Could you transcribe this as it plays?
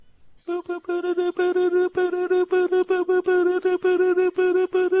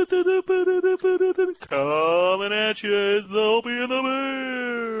Coming at you as the Opie and the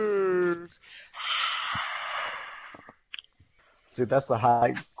Bears. See, that's the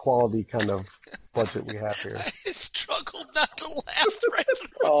high quality kind of budget we have here. I struggled not to laugh right through.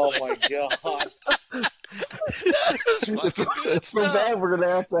 Oh my god. It's so bad we're going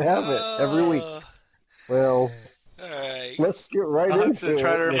to have it every week. Well, all right. Let's get right I'll into have it. to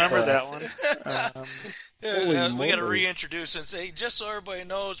try to remember that one. We got to reintroduce and say, just so everybody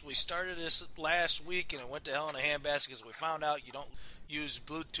knows, we started this last week and it went to hell in a handbasket because we found out you don't use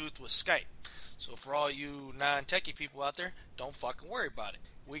Bluetooth with Skype. So for all you non-techie people out there, don't fucking worry about it.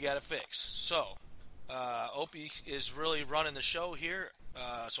 We got it fixed. So, Opie is really running the show here,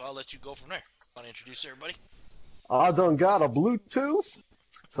 so I'll let you go from there. Want to introduce everybody? I done got a Bluetooth.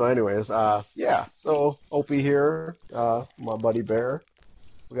 So anyways, so Opie here, my buddy Bear.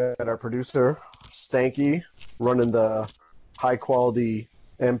 We got our producer, Stanky, running the high-quality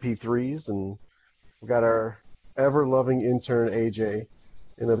MP3s, and we got our ever-loving intern, AJ,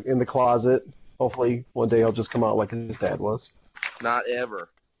 in the closet. Hopefully, one day he'll just come out like his dad was. Not ever.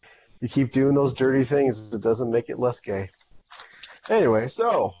 You keep doing those dirty things, it doesn't make it less gay. Anyway,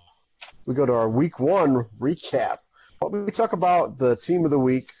 so we go to our Week 1 recap. We talk about the team of the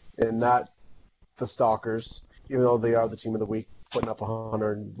week and not the Stalkers, even though they are the team of the week, putting up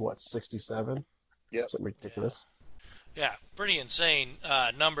 167? Yep. Something ridiculous. Yeah, pretty insane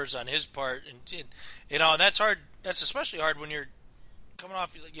numbers on his part, and that's hard. That's especially hard when you're coming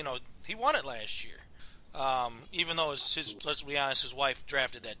off. He won it last year, even though let's be honest, his wife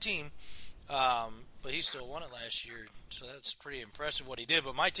drafted that team, but he still won it last year. So that's pretty impressive what he did.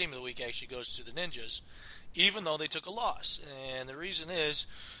 But my team of the week actually goes to the Ninjas, even though they took a loss, and the reason is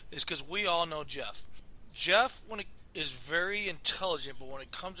because we all know Jeff. Jeff, is very intelligent, but when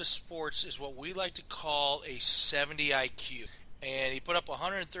it comes to sports, is what we like to call a 70 IQ. And he put up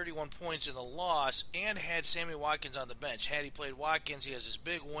 131 points in the loss and had Sammy Watkins on the bench. Had he played Watkins, he has this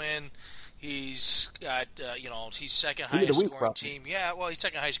big win. He's got, he's second highest scoring team. Yeah, well, he's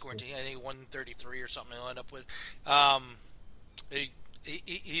second highest scoring team. I think 133 or something he'll end up with.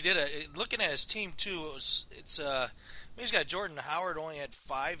 He did looking at his team too. He's got Jordan Howard only had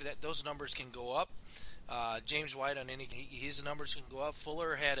 5. Those numbers can go up. James White on his numbers can go up.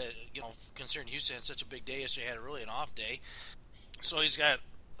 Fuller had considering Houston had such a big day yesterday, had really an off day. So he's got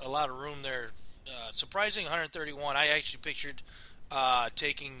a lot of room there. Surprising 131. I actually pictured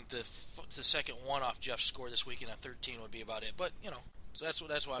taking the second one off Jeff's score this week, and a 13 would be about it. But so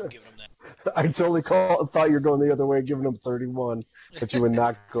that's why I'm giving him that. I totally thought you were going the other way, giving him 31, but you would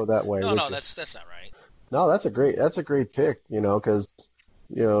not go that way. No, that's not right. No, that's a great pick. Because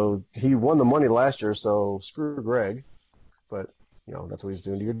he won the money last year, so screw Greg. But that's what he's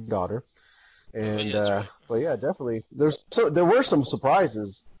doing to your daughter. And right. but yeah, definitely. There were some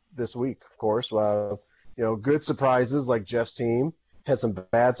surprises this week, of course. Good surprises like Jeff's team. Had some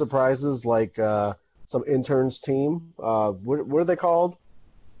bad surprises like some interns team. What are they called?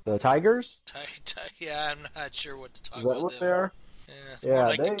 The Tigers? Yeah, I'm not sure what to talk about. Is that what they are? Yeah, more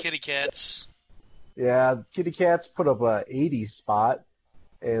like the Kitty Cats. Yeah, Kitty Cats put up a 80 spot.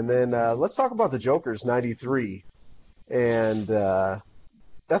 And then let's talk about the Jokers, 93. And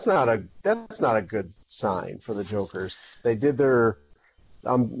that's not a good sign for the Jokers. They did their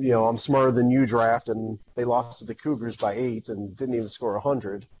I'm smarter than you draft, and they lost to the Cougars by 8 and didn't even score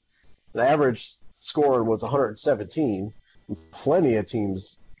 100. The average score was 117. Plenty of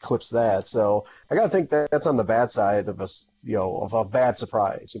teams eclipsed that. So I got to think that's on the bad side of of a bad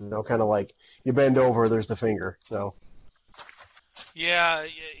surprise. Kind of like you bend over, there's the finger. So. Yeah,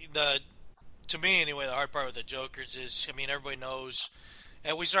 to me anyway, the hard part with the Jokers is, everybody knows,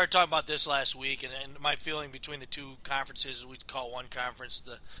 and we started talking about this last week, and my feeling between the two conferences, we call one conference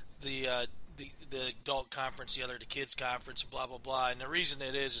the adult conference, the other the kids conference, and blah blah blah. And the reason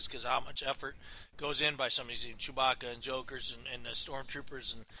it is because how much effort goes in by some of these Chewbacca and Jokers and the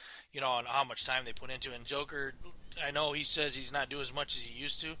Stormtroopers, and and how much time they put into it. And Joker, I know he says he's not doing as much as he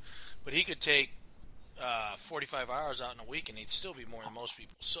used to, but he could take 45 hours out in a week and he'd still be more than most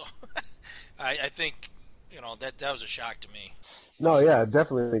people. So I think that was a shock to me. No, yeah, I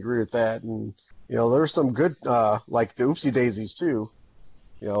definitely agree with that. And there's some good like the Oopsie Daisies too.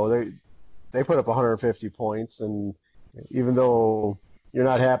 They put up 150 points, and even though you're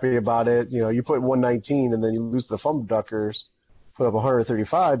not happy about it, you put 119 and then you lose the Fumble Duckers, put up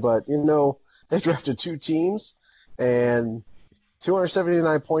 135, but they drafted 2 teams and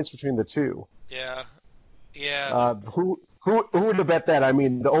 279 points between the two. Yeah. Who would have bet that?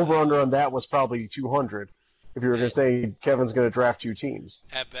 The over-under on that was probably 200. if you were going to say Kevin's going to draft 2 teams.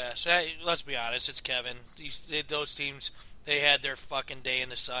 At best. Hey, let's be honest, it's Kevin. Those teams, they had their fucking day in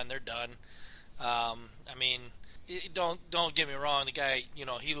the sun. They're done. I mean, don't get me wrong. The guy,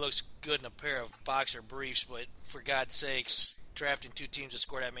 he looks good in a pair of boxer briefs, but for God's sakes, drafting 2 teams that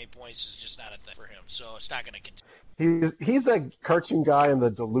score that many points is just not a thing for him. So it's not going to continue. He's that cartoon guy in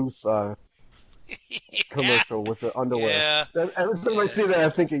the Duluth commercial with the underwear. Yeah. Every time I see that, I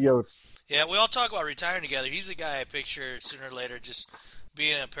think of Yotes. Yeah, we all talk about retiring together. He's the guy I picture sooner or later just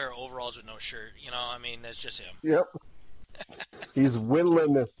being in a pair of overalls with no shirt. I mean, that's just him. Yep. He's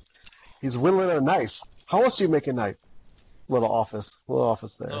whittling a knife. How else do you make a knife? Little office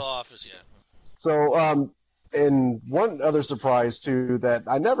there. Little office, yeah. So, and one other surprise too that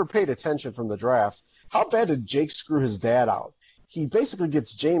I never paid attention from the draft. How bad did Jake screw his dad out? He basically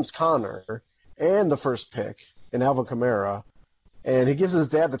gets James Conner and the first pick in Alvin Kamara, and he gives his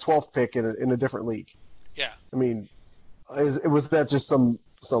dad the 12th pick in a different league. Yeah. I mean, was that just some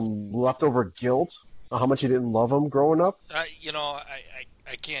leftover guilt? How much he didn't love him growing up? I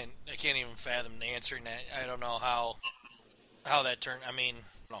can't even fathom answering that. I don't know how that turned. I mean,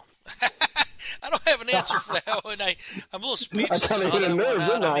 no. I don't have an answer for that one. I'm a little speechless on how that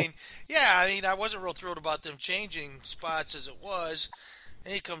went out. I mean, I wasn't real thrilled about them changing spots as it was.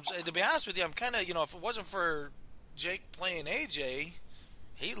 And he comes. To be honest with you, I'm kind of, if it wasn't for Jake playing AJ,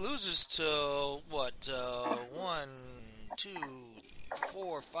 he loses to what? 1, 2,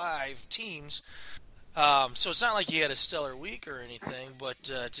 4, 5 teams. So it's not like he had a stellar week or anything, but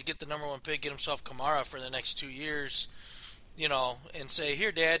to get the number 1 pick, get himself Kamara for the next 2 years, and say,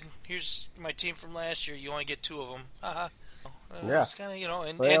 "Here, Dad, here's my team from last year. You only get 2 of them." Yeah. It's kind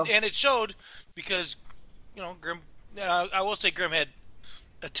of, and it showed because, Grim. I will say Grim had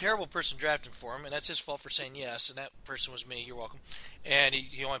a terrible person drafting for him, and that's his fault for saying yes. And that person was me. You're welcome. And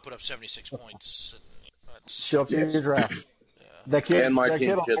he only put up 76 points. Show up to your draft. Yeah. That kid, And my that team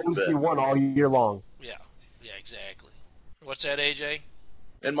kid will shit always the be bed. one all year long. Yeah, exactly. What's that, AJ?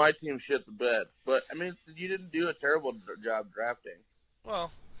 And my team shit the bed. But, I mean, you didn't do a terrible job drafting.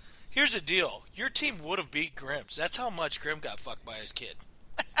 Well, here's the deal. Your team would have beat Grim's. That's how much Grim got fucked by his kid.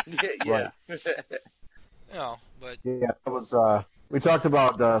 Yeah. But Yeah, that was. We talked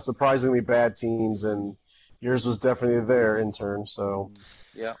about surprisingly bad teams, and yours was definitely there, intern. So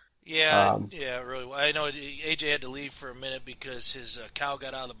Yeah. yeah, really. I know AJ had to leave for a minute because his cow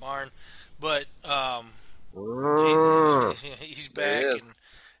got out of the barn, but he's back, There he is.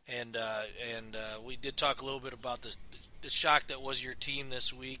 and we did talk a little bit about the shock that was your team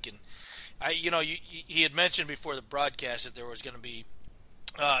this week, and he had mentioned before the broadcast that there was going to be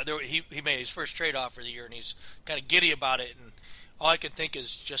he made his first trade offer of the year, and he's kind of giddy about it, and all I can think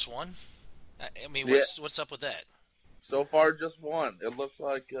is just one. I mean, what's up with that? So far, just one. It looks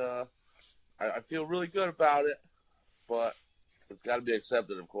like I feel really good about it, but it's got to be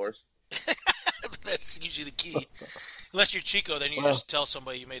accepted, of course. That's usually the key. Unless you're Chico, then you just tell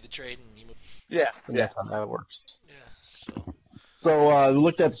somebody you made the trade and you move. Yeah. and that's how that works. Yeah. So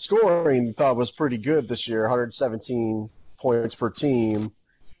looked at the scoring, thought it was pretty good this year, 117 points per team,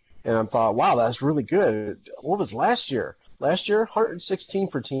 and I thought, wow, that's really good. What was last year? Last year, 116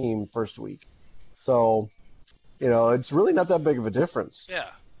 per team first week. So, it's really not that big of a difference. Yeah.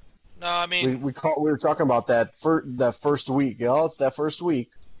 No, I mean, We were talking about that first week. It's that first week.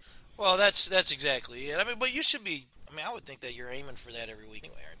 well, that's exactly it. I mean, but you should be. I mean, I would think that you're aiming for that every week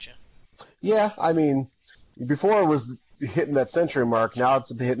anyway, aren't you? Yeah, I mean, before it was hitting that century mark. Now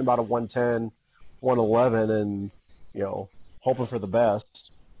it's hitting about a 110, 111, and hoping for the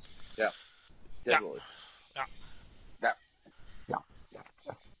best. Yeah. Definitely.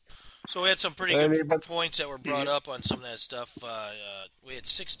 So we had some pretty good points that were brought up on some of that stuff. We had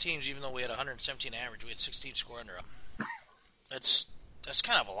 6 teams, even though we had 117 average. We had 6 teams score under. That's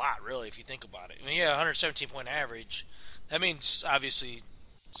kind of a lot, really, if you think about it. I mean, 117-point average. That means obviously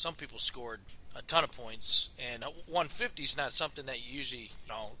some people scored a ton of points, and 150 is not something that you usually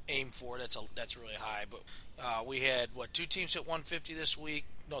aim for. That's really high. But we had 2 teams hit 150 this week?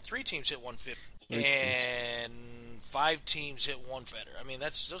 No, 3 teams hit 150, and 5 teams hit 150. I mean,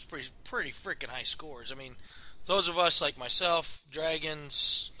 those pretty freaking high scores. I mean, those of us like myself,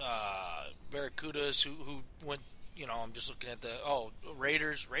 Dragons, Barracudas, who went. I'm just looking at the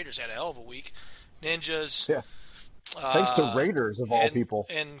Raiders. Raiders had a hell of a week. Ninjas. Yeah. Thanks to Raiders of all people.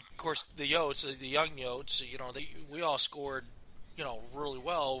 And of course the Yotes, the young Yotes. We all scored, really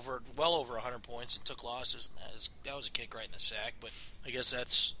well over 100 points and took losses. That was a kick right in the sack. But I guess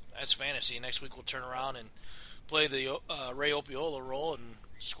that's fantasy. Next week we'll turn around and play the Ray Opiola role and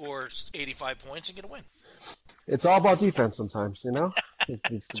score 85 points and get a win. It's all about defense sometimes,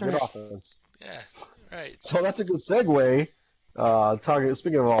 It's a good offense. Yeah. Right. So that's a good segue.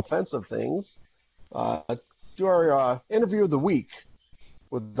 Speaking of offensive things, do our interview of the week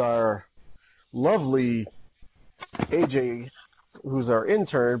with our lovely AJ, who's our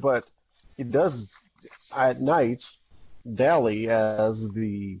intern, but he does at night dally as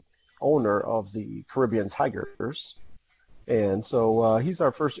the owner of the Caribbean Tigers. And so he's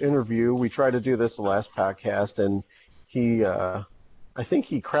our first interview. We tried to do this the last podcast, and he, I think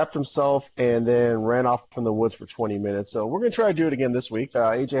he crapped himself and then ran off from the woods for 20 minutes. So we're going to try to do it again this week.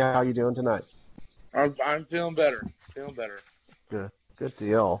 AJ, how you doing tonight? I'm feeling better. Good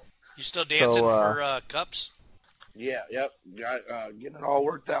deal. You still dancing for cups? Yeah, yep. Getting it all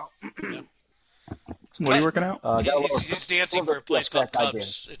worked out. What are you working out? He's dancing for a place called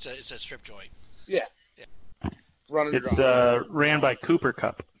Cups. It's a strip joint. Yeah. Running It's dry. ran by Cooper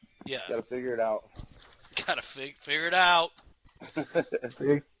Cup. Yeah. Gotta figure it out. Gotta figure it out.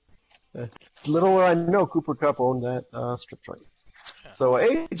 See, little I know, Cooper Cup owned that strip joint. So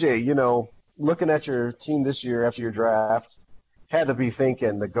AJ, looking at your team this year after your draft, had to be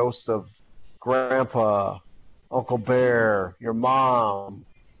thinking the ghosts of Grandpa, Uncle Bear, your mom,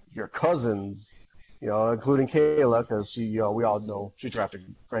 your cousins, including Kayla, because we all know she drafted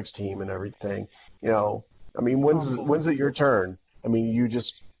Greg's team and everything. When's it your turn? I mean, you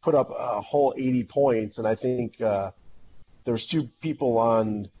just put up a whole 80 points, and I think there's two people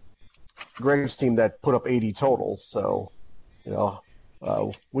on Greg's team that put up 80 total. So,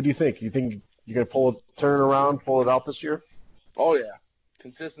 what do you think? You think you're gonna turn it around, pull it out this year? Oh yeah,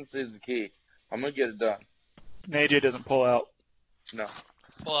 consistency is the key. I'm gonna get it done. AJ doesn't pull out. No.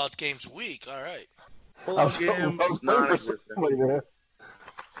 Pull out games a week. All right. Pull I out was game, waiting for non-existent. somebody to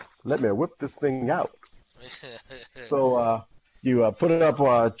let me whip this thing out. So you put up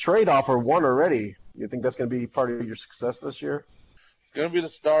a trade offer one already. You think that's going to be part of your success this year? It's gonna be the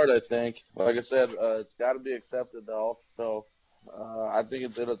start, I think. Like I said, it's got to be accepted though. So I think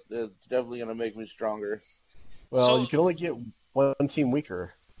it's definitely gonna make me stronger. Well, So- you can only get one team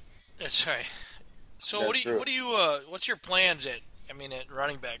weaker. That's right. So That's true. what's your plans at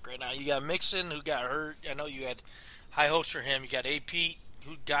running back right now? You got Mixon, who got hurt. I know you had high hopes for him. You got AP,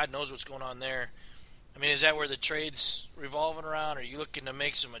 who God knows what's going on there. I mean, is that where the trade's revolving around? Are you looking to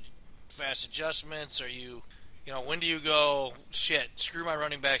make some fast adjustments? Are you, when do you go, shit, screw my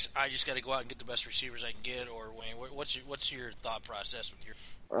running backs, I just got to go out and get the best receivers I can get? Or what's your thought process with your...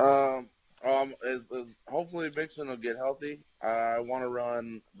 As hopefully Mixon will get healthy. I want to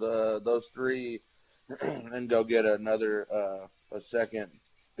run those three and go get another a second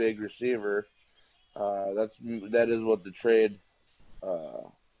big receiver. That is what the trade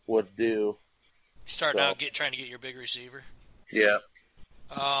would do. Starting out trying to get your big receiver? Yeah.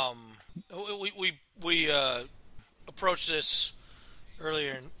 We approached this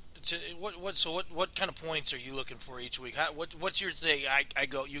earlier. What kind of points are you looking for each week? What's your thing?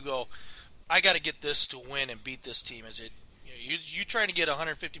 You go. I got to get this to win and beat this team. Is it you trying to get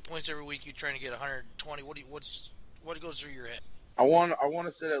 150 points every week? You trying to get 120? What goes through your head? I want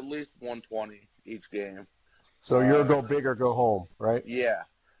to sit at least 120 each game. So you'll go big or go home, right? Yeah.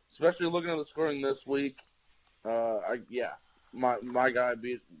 Especially looking at the scoring this week. My guy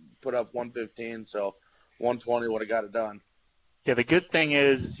put up 115, so 120 would have got it done. Yeah, the good thing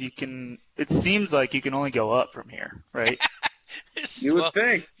is it seems like you can only go up from here, right? You would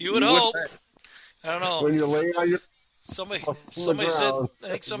think. You would hope. I don't know. When you're laying on your Somebody on the said. ground, I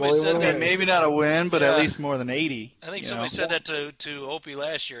think it's somebody only said one that. way. Maybe not a win, but Yeah. at least more than 80. I think you somebody know? said that to Opie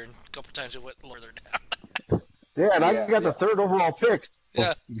last year, and a couple times it went further down. Yeah, and I Yeah, got the yeah. third overall pick.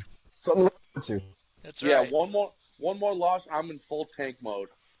 Yeah. Something to look to. That's Yeah, right. one more loss, I'm in full tank mode.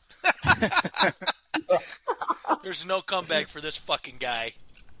 There's no comeback for this fucking guy.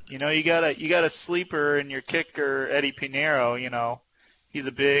 You got a sleeper in your kicker, Eddie Pinheiro. He's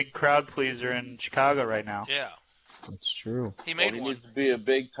a big crowd pleaser in Chicago right now. Yeah, That's true. he Well, made he one. needs to be a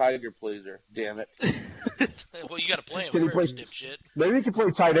big tiger pleaser. Damn it. Well, you got to play him Can he first, play- dipshit. Maybe he could play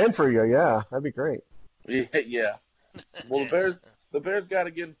tight end for you. Yeah, that'd be great. Yeah. Well, the Bears got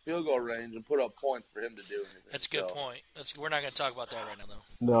to get in field goal range and put up points for him to do anything. That's a good so. point. We're not going to talk about that right now, though.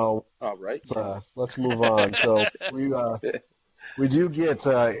 No, All right. let's move on. So we do get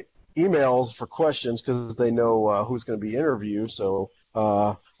emails for questions because they know who's going to be interviewed. So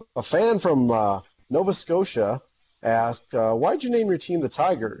a fan from Nova Scotia asked, "Why'd you name your team the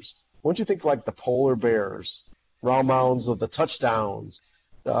Tigers? Wouldn't you think like the polar bears, round mounds of the touchdowns,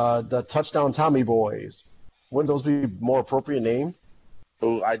 the touchdown Tommy boys? Wouldn't those be more appropriate name?"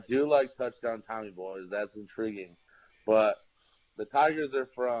 Oh, I do like touchdown Tommy boys. That's intriguing. But the Tigers are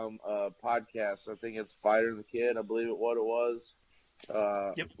from a podcast. I think it's Fighter and the Kid. I believe what it was.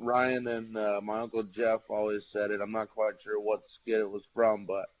 Yep. Ryan and my Uncle Jeff always said it. I'm not quite sure what skit it was from,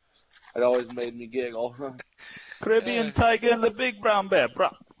 but it always made me giggle. Caribbean tiger and the big brown bear, bro.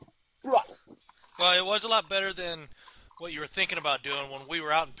 Well, it was a lot better than what you were thinking about doing when we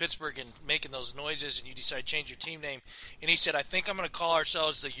were out in Pittsburgh and making those noises, and you decided to change your team name. And he said, "I think I'm going to call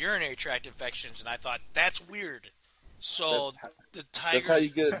ourselves the urinary tract infections." And I thought that's weird. So the Tigers. That's how you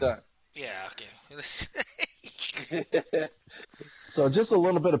get it done. Yeah. Okay. So just a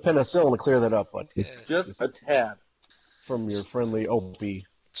little bit of penicillin to clear that up, bud. Just a tad. From your friendly Opie.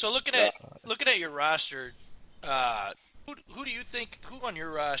 So looking at your roster, who do you think? Who on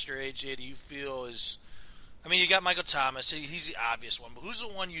your roster, AJ, do you feel is? I mean, you got Michael Thomas. He's the obvious one, but who's the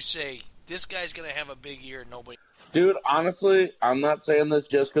one you say this guy's going to have a big year? Nobody. Dude, honestly, I'm not saying this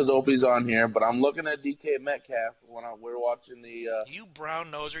just because Opie's on here, but I'm looking at DK Metcalf when we're watching the. You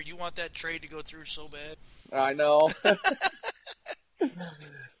brown noser, you want that trade to go through so bad. I know.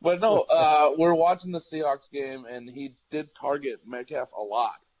 But no, we're watching the Seahawks game, and he did target Metcalf a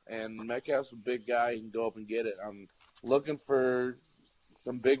lot. And Metcalf's a big guy; he can go up and get it. I'm looking for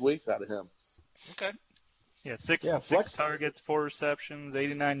some big weeks out of him. Okay. Yeah, six flex. targets, 4 receptions,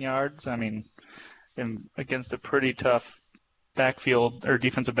 89 yards. I mean, against a pretty tough backfield or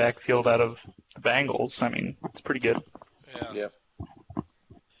defensive backfield out of the Bengals. I mean, it's pretty good. Yeah.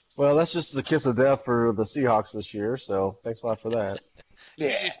 Well, that's just the kiss of death for the Seahawks this year, so thanks a lot for that.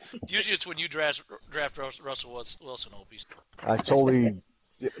 Yeah. Usually it's when you draft Russell Wilson, Opie. I totally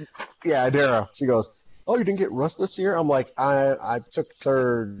 – yeah, Dara, she goes, "Oh, you didn't get Russ this year?" I'm like, I took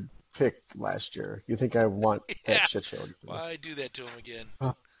third pick last year. You think I want that shit show? Why do that to him again?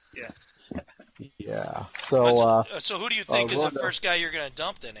 Yeah. So who do you think is the first guy you're going to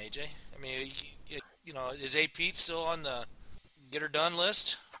dump then, AJ? I mean, is A. Pete still on the get her done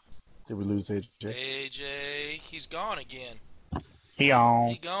list? Did we lose AJ? AJ, he's gone again. He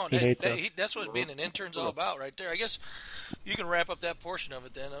gone. Hey, that's what being an intern's all about right there. I guess you can wrap up that portion of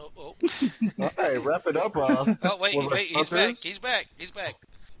it then. All right, wrap it up, Rob. Oh, wait, he's back.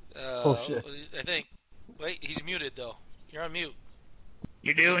 Shit. I think. Wait, he's muted, though. You're on mute.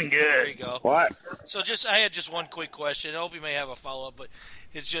 You're doing There good. you go. What? So I had just one quick question. Opie may have a follow-up, but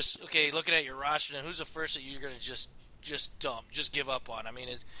it's just, okay, looking at your roster, and who's the first that you're going to just dump, just give up on? I mean,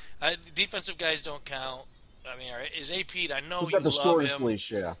 defensive guys don't count. I mean, is AP? I know Who's you got the love shortest him. leash,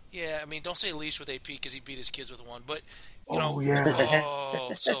 yeah. Yeah, I mean, don't say leash with AP because he beat his kids with one. But so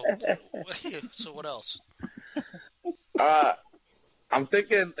what else? I'm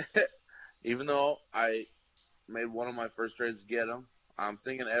thinking, even though I made one of my first trades to get him, I'm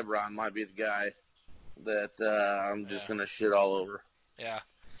thinking Ebron might be the guy that I'm just going to shit all over. Yeah.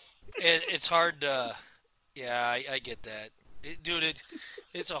 It's hard to... Yeah, I get that.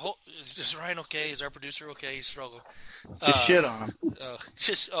 It's a whole... Is Ryan okay? Is our producer okay? He struggled. Shit on him.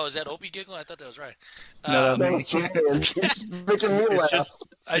 Is that Opie giggling? I thought that was right. No, It's making me laugh.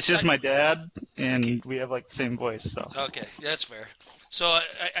 It's just my dad, and we have like the same voice. So Okay, that's fair. So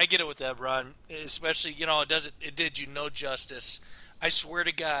I get it with that, Ron. Especially, it did you no justice. I swear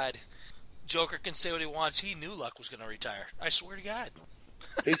to God, Joker can say what he wants. He knew Luck was going to retire. I swear to God.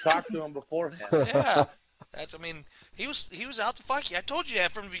 He talked to him beforehand. Yeah, he was out to fuck you. I told you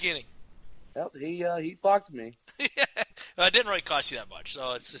that from the beginning. Yep, he talked to me. It didn't really cost you that much,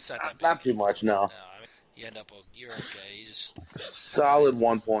 so it's just not that bad. Not too much, no. No, I mean, you're okay. You just Solid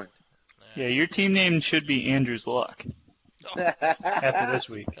 1 point. yeah, your team name should be Andrew's Luck after this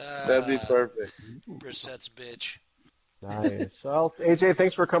week. That'd be perfect. Brissett's bitch. Nice. Well, AJ,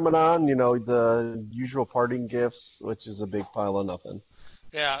 thanks for coming on. The usual parting gifts, which is a big pile of nothing.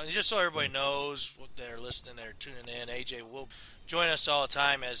 Yeah, and just so everybody knows what they're listening, they're tuning in. AJ will join us all the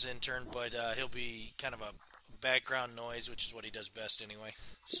time as intern, but he'll be kind of a background noise, which is what he does best anyway.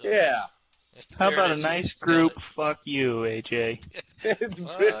 So, Yeah. How there about it a is. nice group? Fuck you, AJ.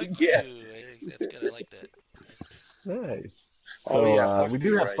 Fuck Yeah. you. That's good. I like that. Nice. Oh, So yeah, we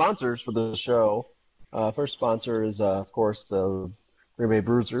do have sponsors for the show. First sponsor is, of course, the Green Bay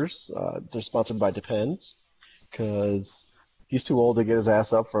Bruisers. They're sponsored by Depends because he's too old to get his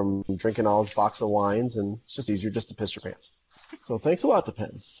ass up from drinking all his box of wines, and it's just easier just to piss your pants. So thanks a lot,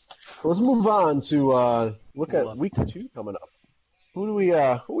 Depends. So let's move on to look at week 2 coming up. Who do we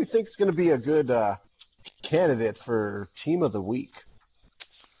think is going to be a good candidate for team of the week?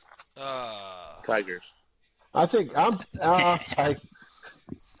 Tigers. I think I'm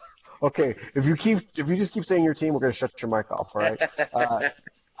okay. If you just keep saying your team, we're going to shut your mic off. All right.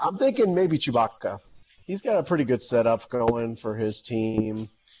 I'm thinking maybe Chewbacca. He's got a pretty good setup going for his team.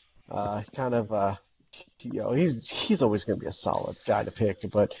 He's always going to be a solid guy to pick,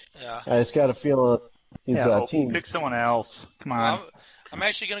 but Yeah. I just got a feeling He's Yeah, Opie, team. pick someone else. Come on. Well, I'm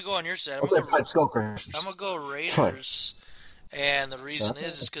actually going to go on your side. I'm Okay, going fine, Skull Crushers. to go Raiders. And the reason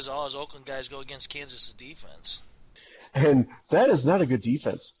is because all his Oakland guys go against Kansas' defense. And that is not a good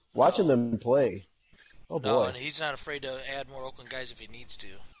defense. Watching them play. Oh, boy. No, and he's not afraid to add more Oakland guys if he needs to.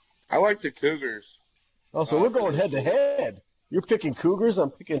 I like the Cougars. Oh, so we're going head-to-head. You're picking Cougars.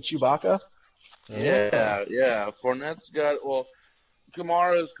 I'm picking Chewbacca. Yeah. Fournette's got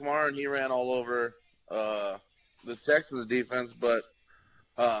Kamara, and he ran all over the Texans defense, but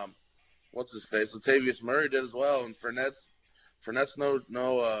what's his face? Latavius Murray did as well, and Fournette's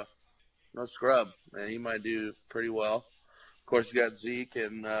no scrub, and he might do pretty well. Of course, you got Zeke,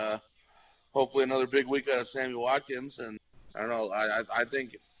 and hopefully another big week out of Sammy Watkins, and I don't know. I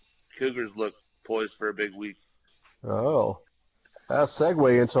think Cougars look poised for a big week. Oh. That'll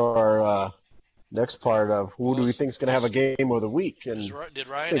segue into our next part of who do we think is going to have a game of the week. And Did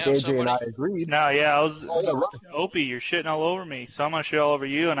I Ryan think have AJ somebody? and I agreed. No, yeah, I was. Oh, yeah, right. Opie, you're shitting all over me, so I'm gonna shit all over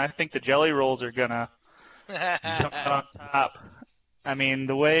you, and I think the jelly rolls are gonna come out on top. I mean,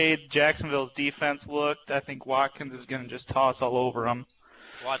 the way Jacksonville's defense looked, I think Watkins is gonna just toss all over them.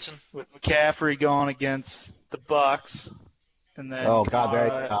 Watson? With McCaffrey going against the Bucks, and then Oh, God,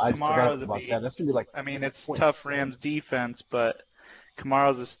 I Kamara forgot the about beat. that. That's going to be like I mean, it's points. tough Rams defense, but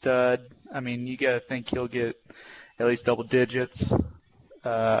Kamara's a stud. I mean, you got to think he'll get at least double digits.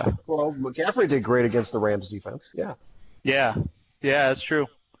 Well, McCaffrey did great against the Rams defense. Yeah. Yeah, that's true.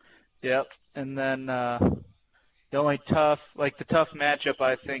 Yep. And then the only tough matchup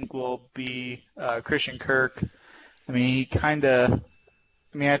I think will be Christian Kirk. I mean,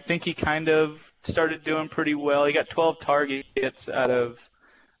 I think he kind of started doing pretty well. He got 12 targets out of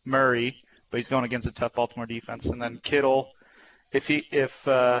Murray, but he's going against a tough Baltimore defense. And then Kittle, if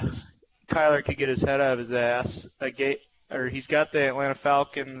Kyler could get his head out of his ass, he's got the Atlanta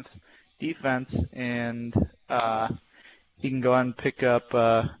Falcons defense, and he can go ahead and pick up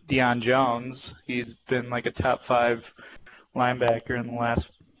Deion Jones. He's been like a top 5 linebacker in the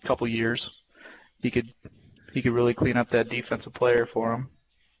last couple years. He could really clean up that defensive player for him.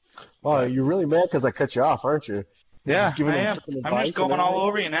 Oh, you're really mad because I cut you off, aren't you? Yeah, Just giving I them am. different I'm advice just and going all everything?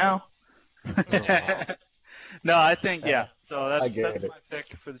 over you now. Oh. No, I think yeah. So I that's get it. my pick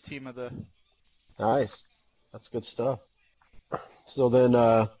for the team of the. Nice. That's good stuff. So then,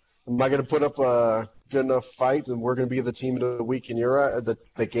 am I going to put up a good enough fight and we're going to be the team of the week and you're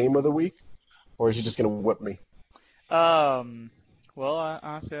the game of the week? Or is he just going to whip me? Well,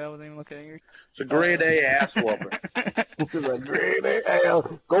 honestly, I wasn't even looking at your. It's a grade A ass whooping. Like, great,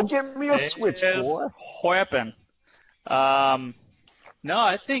 go get me a switch, boy. Weapon. No,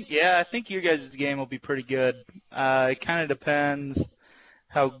 I think your guys' game will be pretty good. It kind of depends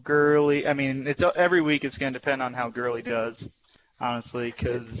how Gurley. I mean, every week it's going to depend on how Gurley does, honestly,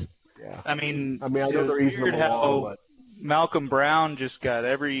 because Yeah. I mean, I know it they're was easing weird them how along, but Malcolm Brown just got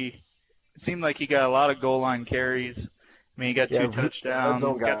It seemed like he got a lot of goal line carries. I mean, he got 2 red touchdowns.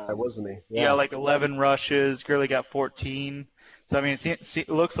 zone guy, wasn't he? He got like 11 rushes. Gurley got 14. So, I mean, it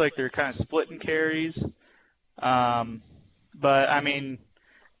looks like they're kind of splitting carries. But, I mean,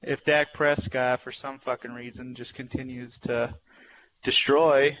 if Dak Prescott, for some fucking reason, just continues to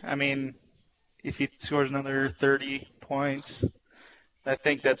destroy, I mean, if he scores another 30 points, I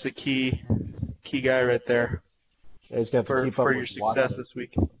think that's a key guy right there He's got to keep up for with your success Watson. this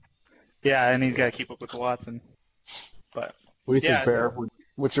week. Yeah, and he's got to keep up with Watson. But What do you Yeah, think, Bear?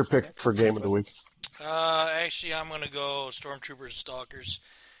 What's your pick for game of the week? Actually, I'm going to go Stormtroopers and Stalkers.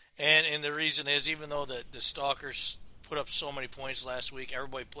 And the reason is, even though the Stalkers put up so many points last week,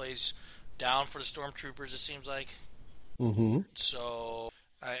 everybody plays down for the Stormtroopers, it seems like. Mm-hmm. So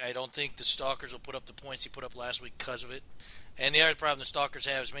I don't think the Stalkers will put up the points he put up last week because of it. And the other problem the Stalkers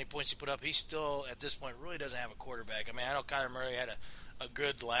have, as many points he put up, he still, at this point, really doesn't have a quarterback. I mean, I know Kyler Murray had a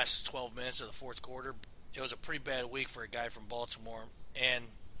good last 12 minutes of the fourth quarter. It was a pretty bad week for a guy from Baltimore. And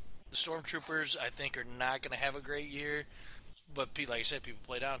the Stormtroopers, I think, are not going to have a great year. But like I said, people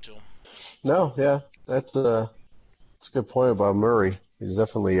play down to them. No, yeah, that's a good point about Murray. He's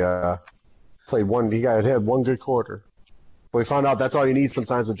definitely played one. He had one good quarter. But we found out that's all you need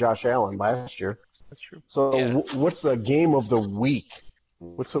sometimes with Josh Allen last year. that's true. So Yeah. what's the game of the week?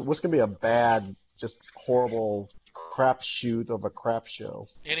 What's going to be a bad, just horrible crapshoot of a crap show?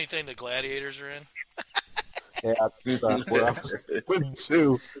 Anything the Gladiators are in, Yeah, that's where I was with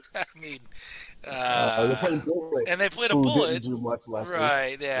two. I mean, They're playing Bullet, and they played a who Bullet. didn't do much last week.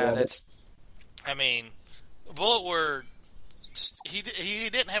 Right, yeah, Yeah, that's. I mean, Bullet were. He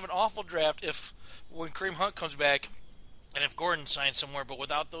didn't have an awful draft if when Kareem Hunt comes back, and if Gordon signs somewhere, but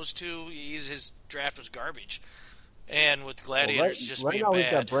without those two, his draft was garbage. And with Well, Gladiators just right being now bad. he's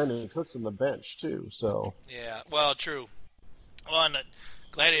got Brandon Cooks on the bench too. So Yeah, well, true. Well, and the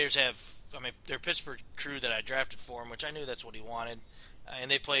Gladiators have, I mean, their Pittsburgh crew that I drafted for him, which I knew that's what he wanted, and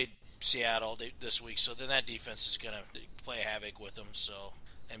they played Seattle this week, so then that defense is going to play havoc with them. So,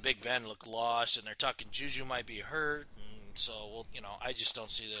 and Big Ben looked lost, and they're talking Juju might be hurt, and so well, I just don't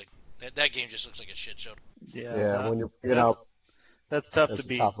see that game just looks like a shit show. yeah, when you're that's tough as to the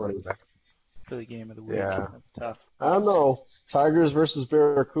beat top running back. for the game of the week. Yeah. That's tough. I don't know. Tigers versus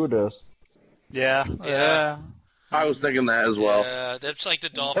Barracudas. Yeah. Yeah. I was thinking that as well. Yeah, that's like the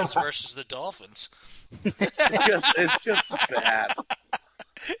Dolphins versus the Dolphins. It's just bad.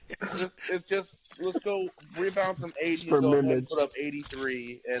 It's just let's go rebound from 80, go ahead and put up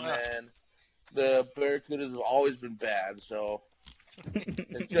 83, and then the Barracudas have always been bad. So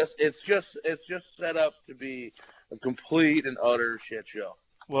it's just set up to be a complete and utter shit show.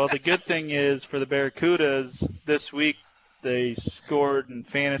 Well, the good thing is for the Barracudas this week, they scored in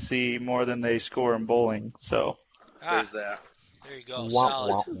fantasy more than they score in bowling. So there's that. There you go. Wah,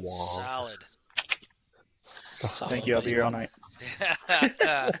 Solid. wah, wah. Solid. thank you. I'll be here all night.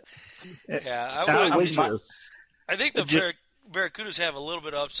 Yeah, I think the Barracudas have a little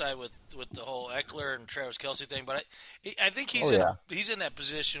bit of upside with the whole Eckler and Travis Kelce thing, but I think he's in that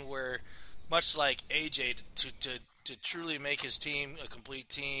position where, much like AJ, to truly make his team a complete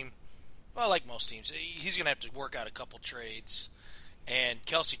team, well, like most teams, he's going to have to work out a couple trades, and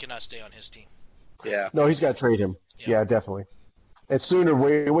Kelce cannot stay on his team. Yeah. No, he's got to trade him. Yeah, definitely. And sooner,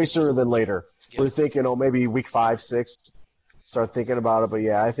 way sooner than later. Yeah. We're thinking, maybe week 5, 6, start thinking about it. But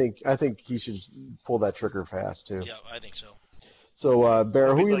yeah, I think he should pull that trigger fast too. Yeah, I think so. So,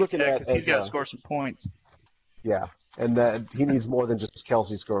 Bear, who are you looking at? He's got to score some points. Yeah, and that he needs more than just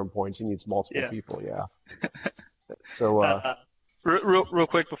Kelce scoring points. He needs multiple people. Yeah. So, real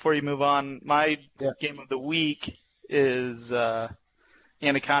quick before you move on, my game of the week is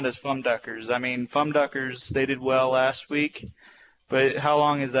Anaconda's Fumduckers. I mean, Fumduckers, they did well last week, but how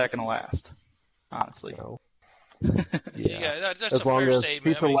long is that going to last? Honestly. No. Yeah, that's as a long fair as statement.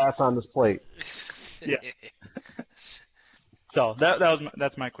 pizza lasts on this plate. Yeah. So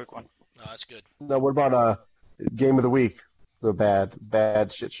that's my quick one. No, that's good. Now, what about game of the week? The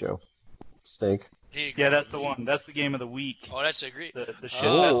bad shit show. Stink. Yeah, that's the one. That's the game of the week. Oh, that's agree. The shit,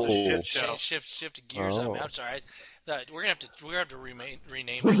 Oh. that's the shit show. Shift gears. Oh. I'm sorry. We're gonna have to rename.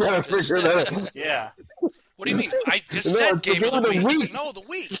 We it gotta because- figure that out. Yeah. What do you mean? I just No, said it's the game of the game of the week. week. No, the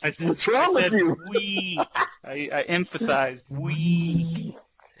week. What's wrong with said you? Week. I emphasized week.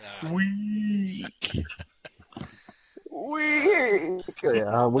 Yeah. Week.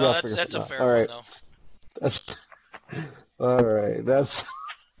 Yeah, we No, gotta figure that's a something fair out. All one right. though. All right, that's.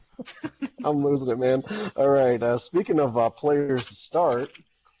 I'm losing it, man. All right. Speaking of players to start,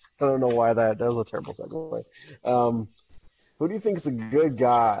 I don't know why that was a terrible segue. Who do you think is a good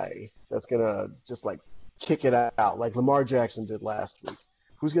guy that's gonna just like kick it out like Lamar Jackson did last week?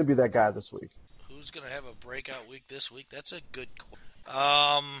 Who's gonna be that guy this week? Who's gonna have a breakout week this week? That's a good.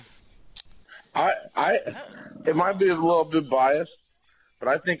 It might be a little bit biased, but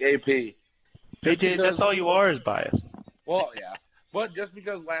I think AP. JJ, that's all you are is biased. Well, yeah, but just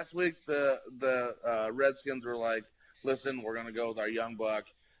because last week the Redskins were like, listen, we're gonna go with our young buck,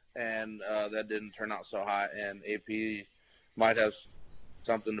 and that didn't turn out so hot, and AP might have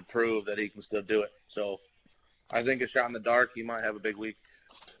something to prove that he can still do it. So I think a shot in the dark, he might have a big week.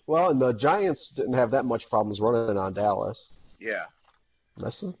 Well, and the Giants didn't have that much problems running on Dallas. Yeah.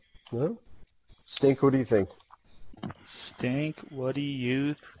 Listen, no. Stink. Who do you think? Stink, what do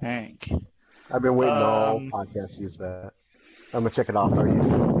you think? I've been waiting all podcasts to use that. I'm gonna check it off. Are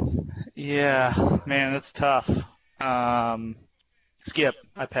you? Yeah, man, that's tough. Skip,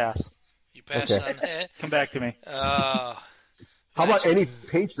 I pass. You pass Okay. on that. Come back to me. How about any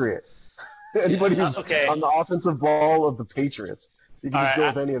Patriot? Anybody who's okay. on the offensive ball of the Patriots? You can All just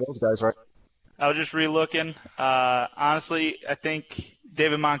right, go with any of those guys, right? I was just re-looking. Honestly, I think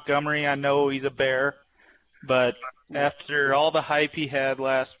David Montgomery, I know he's a Bear, but after all the hype he had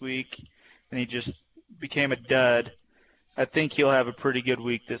last week and he just became a dud, I think he'll have a pretty good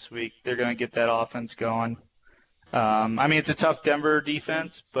week this week. They're going to get that offense going. I mean, it's a tough Denver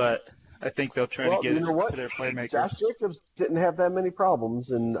defense, but I think they'll try to get it to their playmakers. Josh Jacobs didn't have that many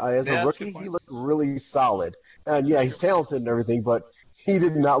problems, and as Yeah, a rookie, good point. he looked really solid. And yeah, he's talented and everything, but he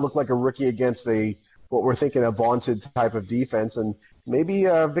did not look like a rookie against what we're thinking a vaunted type of defense. And maybe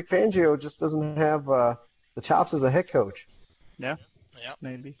Vic Fangio just doesn't have the chops as a head coach. Yeah, Yeah.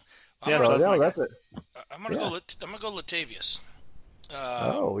 maybe. I'm Yeah, gonna, So, no, that's it. I'm gonna go Latavius.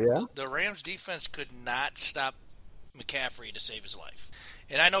 Oh yeah. The Rams defense could not stop McCaffrey to save his life.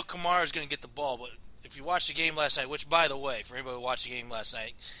 And I know Kamara is going to get the ball, but if you watched the game last night, which, by the way, for anybody who watched the game last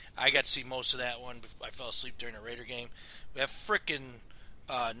night, I got to see most of that one. I fell asleep during the Raider game. That frickin'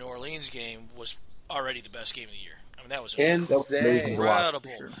 New Orleans game was already the best game of the year. I mean, that was amazing to watch.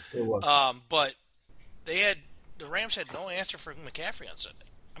 incredible. It was. But the Rams had no answer for McCaffrey on Sunday.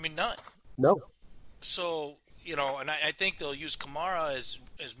 I mean, none. No. So, and I think they'll use Kamara as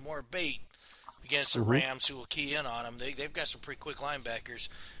more bait against the Rams, who will key in on him. They've got some pretty quick linebackers.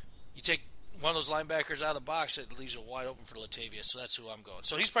 You take one of those linebackers out of the box, it leaves it wide open for Latavius. So that's who I'm going.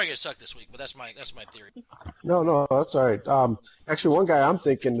 So he's probably going to suck this week, but that's my theory. No, that's all right. Actually, one guy I'm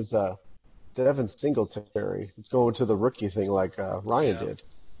thinking is Devin Singletary going to the rookie thing like Ryan did.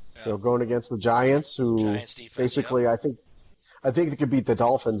 Yeah. Going against the Giants, who Giants defense, basically I think they could beat the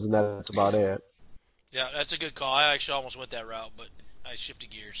Dolphins, and that's about it. Yeah, that's a good call. I actually almost went that route, but I shifted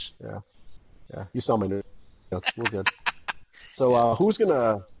gears. Yeah. You saw my notes. We're good. So who's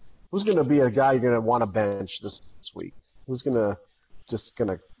gonna be a guy you're gonna want to bench this week? Who's gonna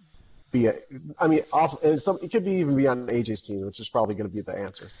be it could be even be on AJ's team, which is probably gonna be the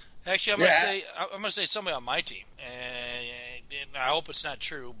answer. Actually, I'm gonna say somebody on my team, and I hope it's not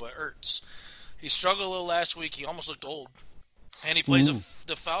true, but Ertz. He struggled a little last week. He almost looked old, and he plays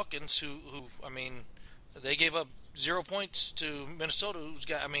the Falcons, who I mean, they gave up 0 points to Minnesota.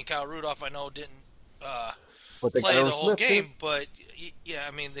 Kyle Rudolph, I know didn't but they play got the whole Smith, game, too. but yeah,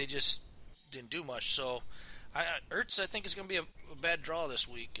 I mean they just didn't do much. So Ertz, I think, is going to be a bad draw this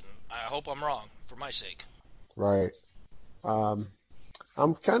week, and I hope I'm wrong for my sake. Right.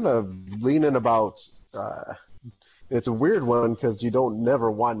 I'm kind of leaning about. It's a weird one because you don't never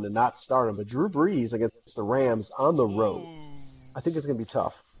want to not start him, but Drew Brees against the Rams on the road, I think it's going to be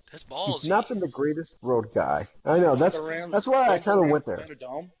tough. That's ballsy. He's not been the greatest road guy. I know that's why I kind of went there.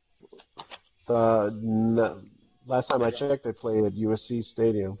 Last time I checked, they played at USC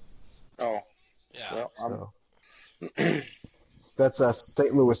Stadium. Oh, Yeah. well, So. That's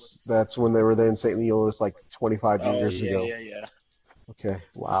St. Louis. That's when they were there in St. Louis like 25 years ago. Yeah. Okay.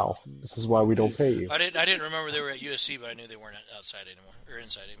 Wow. This is why we don't pay you. I didn't remember they were at USC, but I knew they weren't outside anymore or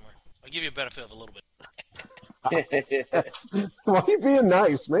inside anymore. I'll give you a benefit of a little bit. Why are you being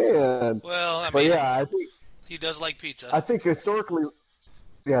nice, man? Well, I mean, But yeah, I think he does like pizza. I think historically,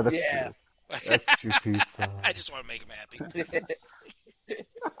 yeah, that's true. That's true pizza. I just want to make him happy.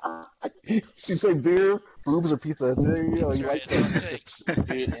 She say beer, boobs, or pizza. There you go. That's You right. like That's all it that? takes.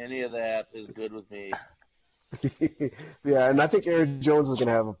 Dude, any of that is good with me. Yeah, and I think Aaron Jones is going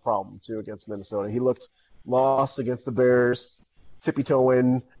to have a problem too against Minnesota. He looked lost against the Bears,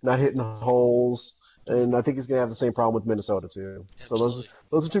 tippy-toeing, not hitting holes, and I think he's going to have the same problem with Minnesota too. Absolutely. So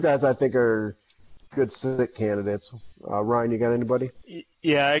those are two guys I think are good sit candidates. Ryan, you got anybody?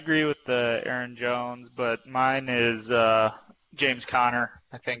 Yeah, I agree with the Aaron Jones, but mine is James Conner.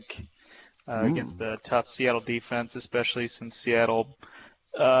 I think against a tough Seattle defense, especially since Seattle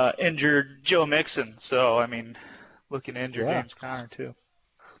injured Joe Mixon. So I mean, looking to injure James Conner too.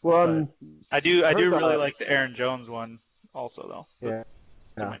 Well, I do really like the Aaron Jones one also though. yeah.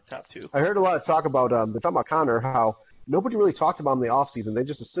 Those are my top two. I heard a lot of talk about they're talking about Connor, how nobody really talked about him in the offseason. They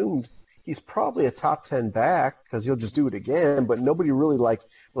just assumed he's probably a top 10 back because he'll just do it again, but nobody really like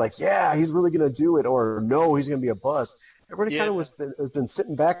yeah, he's really going to do it, or no, he's going to be a bust. Everybody kind of has been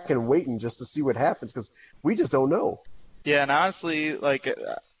sitting back and waiting just to see what happens because we just don't know. Yeah, and honestly, like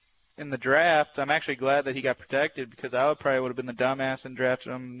in the draft, I'm actually glad that he got protected because I would have been the dumbass and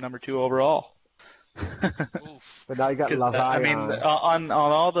drafted him number 2 overall. Oof. But now you got Levi I mean, on.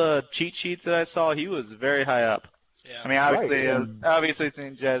 on all the cheat sheets that I saw, he was very high up. Yeah. I mean, obviously it's an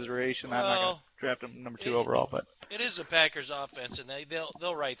exaggeration. I'm not going to draft him number 2 overall, but it is the Packers' offense, and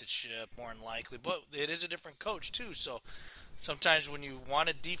they'll right the ship more than likely. But it is a different coach too, so sometimes when you want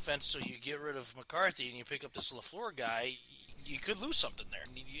a defense, so you get rid of McCarthy and you pick up this LaFleur guy, you could lose something there.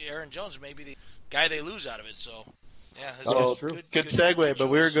 Aaron Jones may be the guy they lose out of it. So yeah, that's true. Good segue. But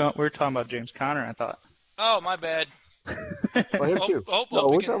we were talking about James Conner, I thought. Oh, my bad. Well, him too. No,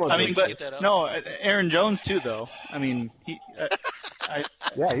 we're talking about James. Get that up. No, Aaron Jones too, though. I mean,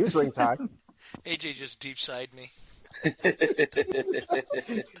 yeah, he was ring tie. AJ just deep side me.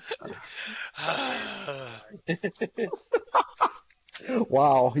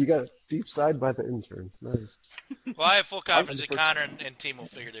 Wow, you got deep side by the intern. Nice. Well, I have full confidence that Connor and team will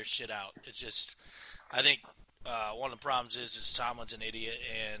figure their shit out. It's just, I think one of the problems is Tomlin's an idiot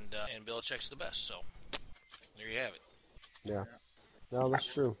and Belichick's the best. So there you have it. Yeah. No,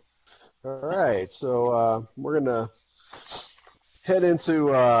 that's true. All right, so we're gonna head into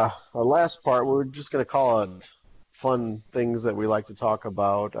our last part. We're just gonna call it fun things that we like to talk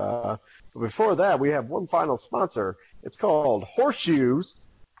about. But before that, we have one final sponsor. It's called Horseshoes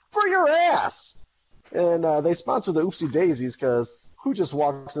for Your Ass. And they sponsor the Oopsie Daisies because who just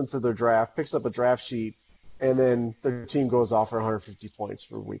walks into their draft, picks up a draft sheet, and then their team goes off for 150 points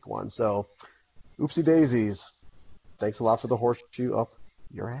for week 1. So, Oopsie Daisies, thanks a lot for the horseshoe up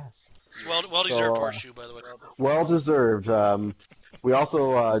your ass. It's well deserved horseshoe, by the way. Well deserved. We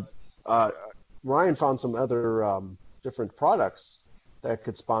also Ryan found some other different products that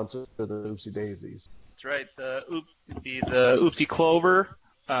could sponsor the Oopsie Daisies. That's right. The Oopsie Clover.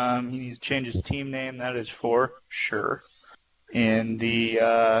 He needs to change his team name. That is for sure. And the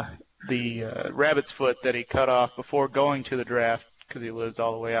rabbit's foot that he cut off before going to the draft because he lives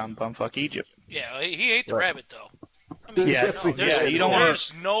all the way out in bumfuck Egypt. Yeah, he ate the rabbit though. I mean, Yes, he did. You don't want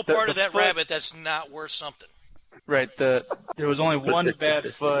there's no part of that rabbit that's not worth something. Right. There was only one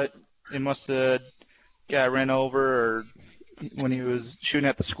bad foot. It must have got ran over, or when he was shooting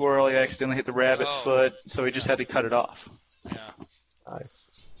at the squirrel, he accidentally hit the rabbit foot, so he just had to cut it off. Yeah. Nice.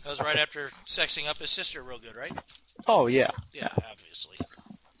 That was right after sexing up his sister real good, right? Oh, yeah. Yeah, obviously.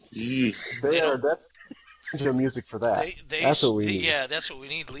 That's your music for that. That's what we need. Yeah, that's what we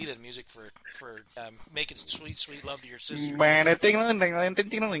need. Lead-in music for making sweet, sweet love to your sister.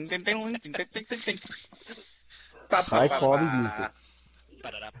 High quality music.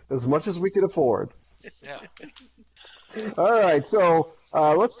 As much as we can afford. Yeah. All right, so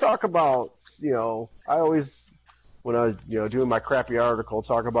let's talk about, I always, when I was, doing my crappy article,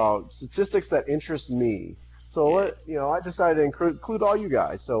 talk about statistics that interest me. So, I decided to include all you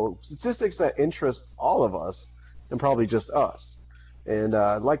guys. So, statistics that interest all of us and probably just us. And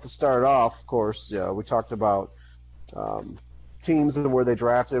I'd like to start off, of course, we talked about teams and where they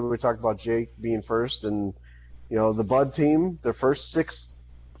drafted. We talked about Jake being first. And, the Bud team, their first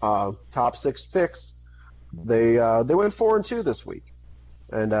top 6 picks, they went 4-2 this week.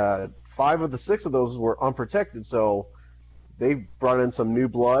 And 5 of the 6 of those were unprotected. So, they brought in some new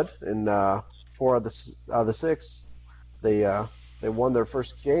blood and 4 of the 6, they won their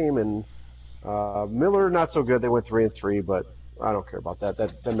first game, and Miller not so good. They went 3-3, but I don't care about that.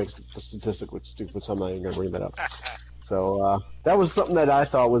 That makes the statistic look stupid, so I'm not even gonna bring that up. So that was something that I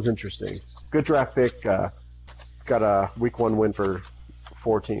thought was interesting. Good draft pick. Got a week 1 win for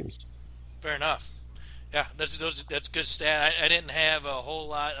 4 teams. Fair enough. Yeah, that's good stat. I didn't have a whole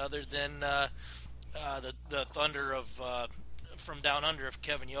lot other than the Thunder of. From down under of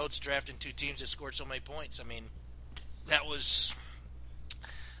Kevin Yotes drafting 2 teams that scored so many points. I mean, that was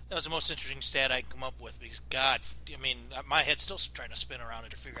the most interesting stat I could come up with because, God, I mean, my head's still trying to spin around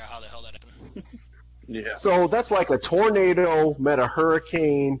it to figure out how the hell that happened. Yeah. So that's like a tornado met a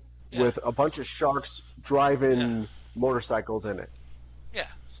hurricane with a bunch of sharks driving motorcycles in it. Yeah.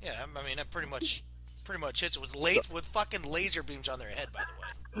 I mean, that pretty much hits it with fucking laser beams on their head, by the way.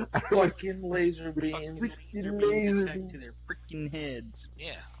 Fucking laser beams. Laser To beams. their freaking heads.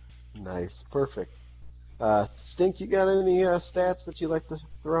 Yeah. Nice. Perfect. Stink, you got any stats that you like to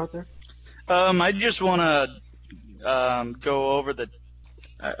throw out there? I just want to go over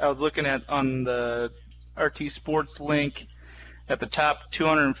I was looking on the RT Sports link at the top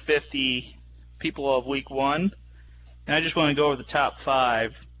 250 people of week 1, and I just want to go over the top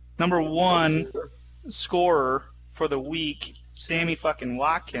 5. Number 1 scorer for the week, Sammy fucking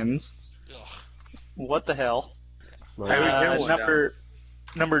Watkins. Ugh. What the hell? Nice.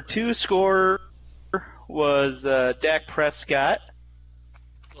 Number 2 scorer was Dak Prescott.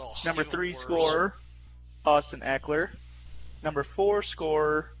 Ugh, Number even 3 worse. scorer, Austin Eckler. Number 4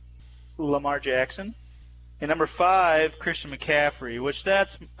 scorer, Lamar Jackson. And number 5, Christian McCaffrey, which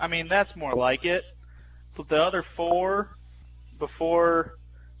that's more like it. But the other 4, before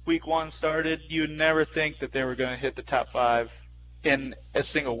week 1 started, you'd never think that they were going to hit the top 5 in a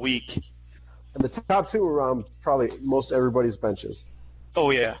single week. And the top 2 were on probably most everybody's benches.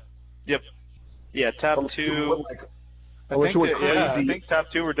 Oh, yeah. Yep. Yeah, top 2. Unless you went crazy. I think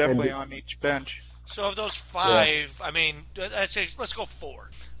top 2 were definitely on each bench. So of those 5, I mean, I'd say let's go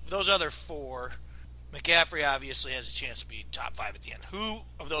 4. Of those other 4, McCaffrey obviously has a chance to be top 5 at the end. Who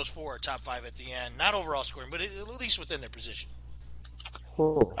of those 4 are top 5 at the end? Not overall scoring, but at least within their position.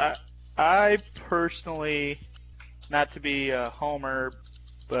 Oh. I personally, not to be a homer,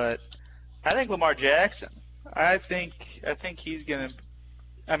 but I think Lamar Jackson. I think he's gonna.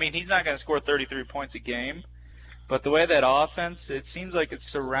 I mean, he's not gonna score 33 points a game, but the way that offense, it seems like it's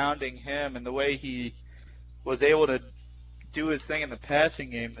surrounding him, and the way he was able to do his thing in the passing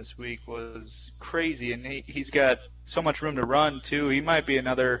game this week was crazy, and he's got so much room to run too. He might be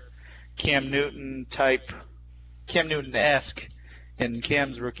another Cam Newton-esque in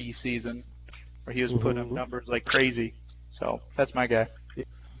Cam's rookie season, where he was putting up numbers like crazy. So that's my guy.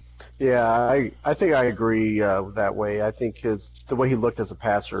 Yeah, I think I agree that way. I think the way he looked as a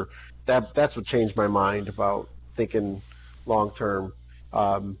passer, that's what changed my mind about thinking long term.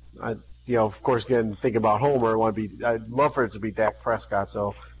 Of course, again, thinking about Homer, I'd love for it to be Dak Prescott,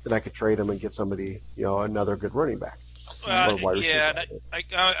 so that I could trade him and get somebody, another good running back. Or wide receiver. Yeah,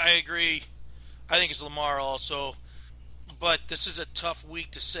 I agree. I think it's Lamar also, but this is a tough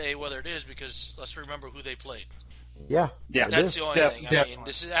week to say whether it is because let's remember who they played. Yeah, That's the only thing. I mean,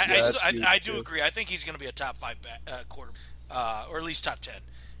 this is. I do too. agree. I think he's going to be a top 5 quarter, or at least top 10.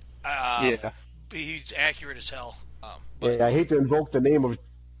 Yeah. He's accurate as hell. Yeah, I hate to invoke the name of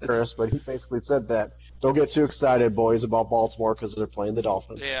Chris, but he basically said that. Don't get too excited, boys, about Baltimore because they're playing the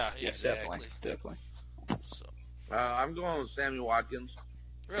Dolphins. Yeah, exactly. Definitely. So, I'm going with Sammy Watkins.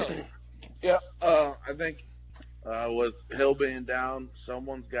 really, Yeah, I think with Hill being down,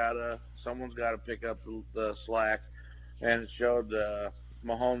 someone's gotta pick up the slack, and it showed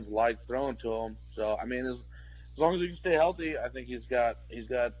Mahomes liked throwing to him. So I mean, as long as he can stay healthy, I think he's got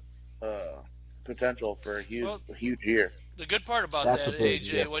potential for a huge year. the good part about That's that, a big,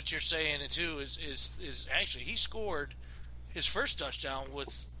 AJ, yeah. what you're saying too, is actually he scored his first touchdown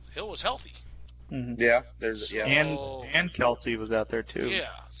with Hill was healthy. Mm-hmm. Yeah, And Kelsey was out there too. Yeah,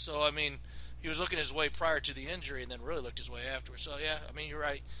 so I mean, he was looking his way prior to the injury, and then really looked his way afterwards. So yeah, I mean, you're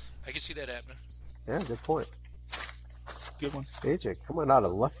right. I can see that happening. Yeah, good point. Good one. AJ coming out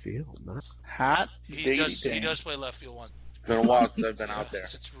of left field. Nice. Hot. He does play left field one. It's been a while since I've been out there.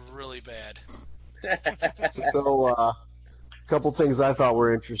 It's really bad. So, a couple things I thought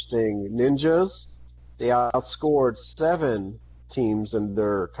were interesting. Ninjas, they outscored 7 teams in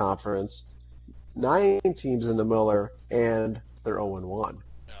their conference, 9 teams in the Miller, and they're 0-1.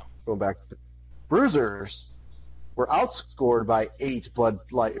 Yeah. Going back to Bruisers, were outscored by 8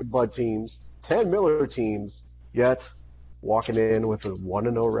 blood teams, 10 Miller teams, yet walking in with a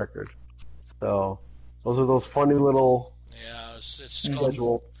 1-0 record. So those are those funny little Yeah, it's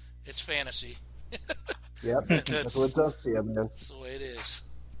schedule. It's fantasy. Yep, that's what it does to you, man. That's the way it is.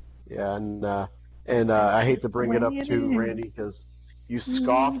 Yeah, and I hate to bring it up too, Randy, because you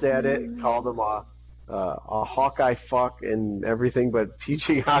scoffed at it, called him a Hawkeye fuck and everything, but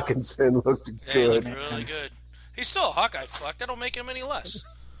T.J. Hawkinson looked He looked good. really good. He's still a Hawkeye fuck. That don't make him any less.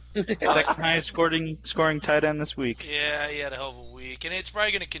 Second highest scoring tight end this week. Yeah, he had a hell of a week, and it's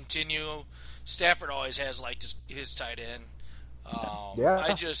probably going to continue. Stafford always has liked his tight end. Yeah.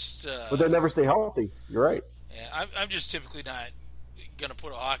 I just. But they never stay healthy. You're right. Yeah, I'm just typically not going to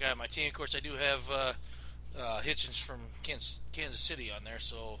put a Hawkeye on my team. Of course, I do have Hitchens from Kansas City on there,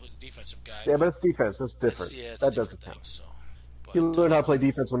 so defensive guy. Yeah, but it's defense. That's different. It's that different doesn't thing, count. so. But, He learned how to play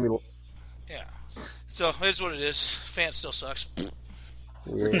defense when he. yeah. So here's what it is. Fant still sucks.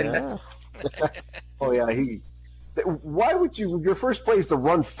 Yeah. Oh yeah, Why would you? Your first play is to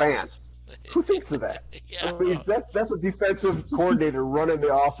run Fant. Who thinks of that? Yeah. I mean, that's a defensive coordinator running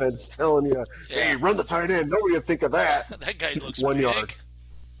the offense, telling you, "Hey, Yeah. run the tight end." Nobody would think of that. That guy looks 1 big.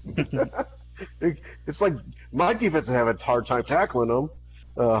 yard. It's like my defense is having a hard time tackling them.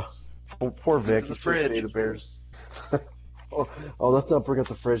 Poor Vic. Let's just say the Bears. Oh, let's not bring up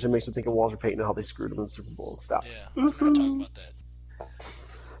the fridge. It makes me think of Walter Payton and how they screwed him in the Super Bowl. Stop. Yeah, we're not talking about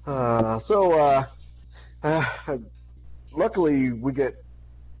that. Luckily we get,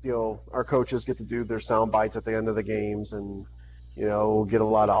 our coaches get to do their sound bites at the end of the games, and we'll get a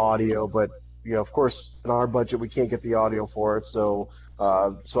lot of audio. But of course, in our budget, we can't get the audio for it. So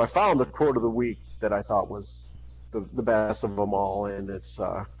I found the quote of the week that I thought was the best of them all, and it's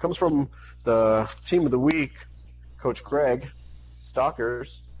comes from the team of the week, Coach Greg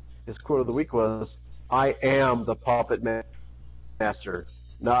Stalkers. His quote of the week was, "I am the puppet master,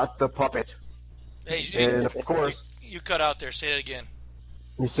 not the puppet." Hey, And of course, you cut out there. Say it again.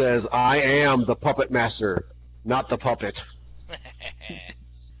 he says, "I am the puppet master, not the puppet."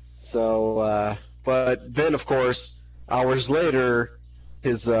 So, but then of course, hours later,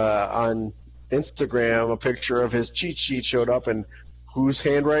 his on Instagram, a picture of his cheat sheet showed up, and whose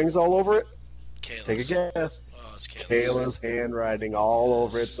handwriting's all over it? Kayla's. Take a guess. Oh, it's Kayla's. Kayla's handwriting all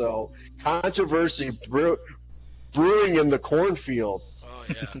over it. So controversy brewing in the cornfield. Oh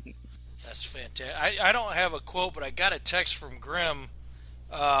yeah, that's fantastic. I don't have a quote, but I got a text from Grim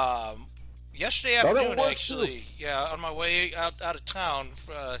yesterday that afternoon, works, actually. Yeah, on my way out of town,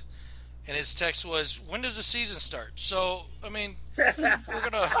 and his text was, "When does the season start?" So I mean, we're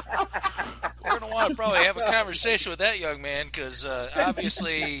gonna want to probably have a conversation with that young man because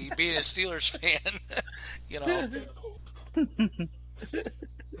obviously, being a Steelers fan,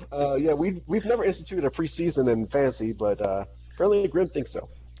 Yeah, we've never instituted a preseason in fantasy, but apparently Grim thinks so.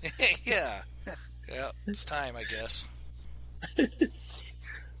 yeah, it's time, I guess.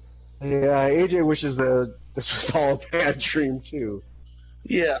 Yeah, AJ wishes that this was all a bad dream too.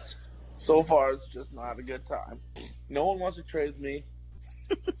 Yes. So far, it's just not a good time. No one wants to trade me.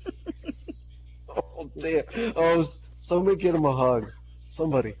 Oh damn! Oh, somebody get him a hug.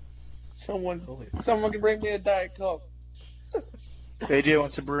 Somebody. Someone can bring me a Diet Coke. AJ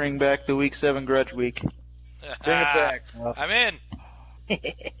wants to bring back the Week 7 Grudge Week. Bring it back. I'm in.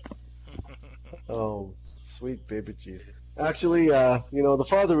 Oh, sweet baby Jesus. Actually, the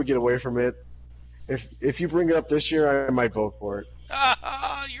farther we get away from it, if you bring it up this year, I might vote for it.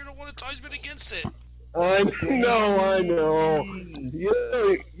 You're the one that's always been against it. I know.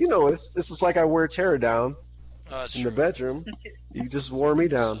 This is like I wear Tara down That's in true. the bedroom. You just wore me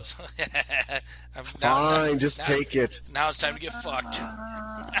down. Fine, just take it. Now it's time to get fucked.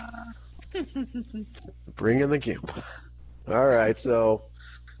 Bring in the gimp. All right, so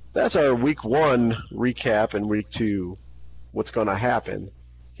that's our Week 1 recap and Week 2. What's going to happen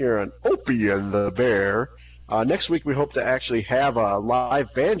here on Opie and the Bear. Next week we hope to actually have a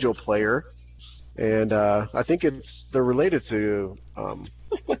live banjo player, and I think they're related to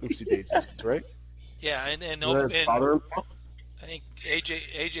Oopsie Daisies, right? Yeah, and His father-in-law? I think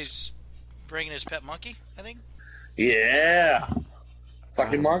AJ's bringing his pet monkey. I think. Yeah.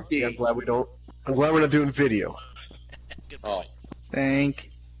 Fucking monkey. Yeah, I'm glad we're not doing video. Good Oh. point. Thank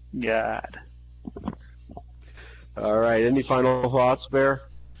God. All right, any final thoughts, Bear?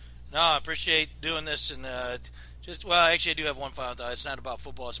 No, I appreciate doing this, and actually, I do have one final thought. It's not about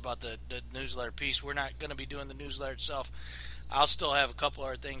football; it's about the newsletter piece. We're not going to be doing the newsletter itself. I'll still have a couple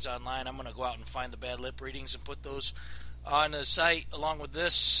other things online. I'm going to go out and find the bad lip readings and put those on the site along with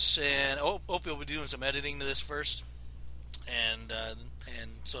this. And Opie will be doing some editing to this first. And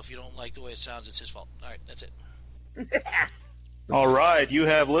so if you don't like the way it sounds, it's his fault. All right, that's it. All right, you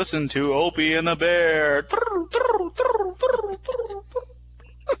have listened to Opie and the Bear.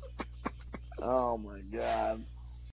 Oh my God.